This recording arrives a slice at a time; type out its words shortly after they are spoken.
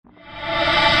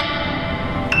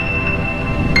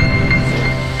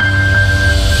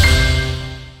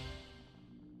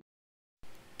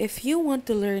If you want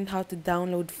to learn how to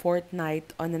download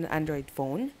Fortnite on an Android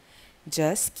phone,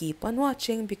 just keep on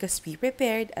watching because we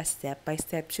prepared a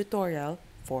step-by-step tutorial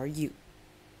for you.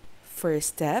 First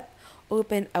step,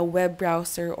 open a web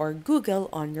browser or Google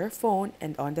on your phone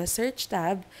and on the search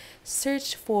tab,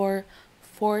 search for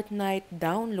Fortnite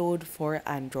download for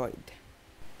Android.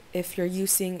 If you're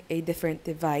using a different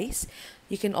device,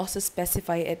 you can also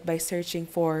specify it by searching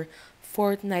for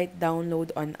Fortnite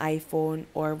download on iPhone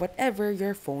or whatever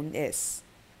your phone is.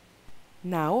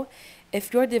 Now,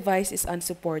 if your device is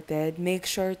unsupported, make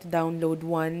sure to download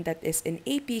one that is in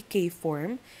APK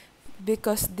form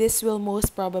because this will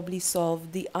most probably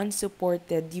solve the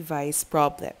unsupported device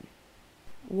problem.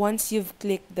 Once you've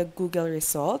clicked the Google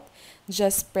result,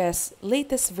 just press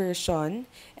latest version,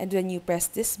 and when you press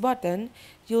this button,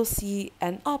 you'll see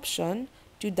an option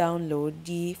to download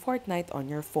the Fortnite on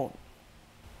your phone.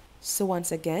 So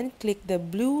once again, click the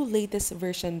blue latest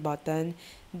version button,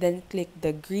 then click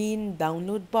the green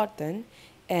download button,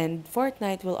 and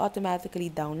Fortnite will automatically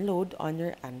download on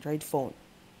your Android phone.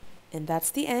 And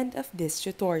that's the end of this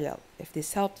tutorial. If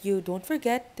this helped you, don't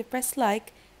forget to press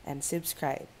like and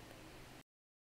subscribe.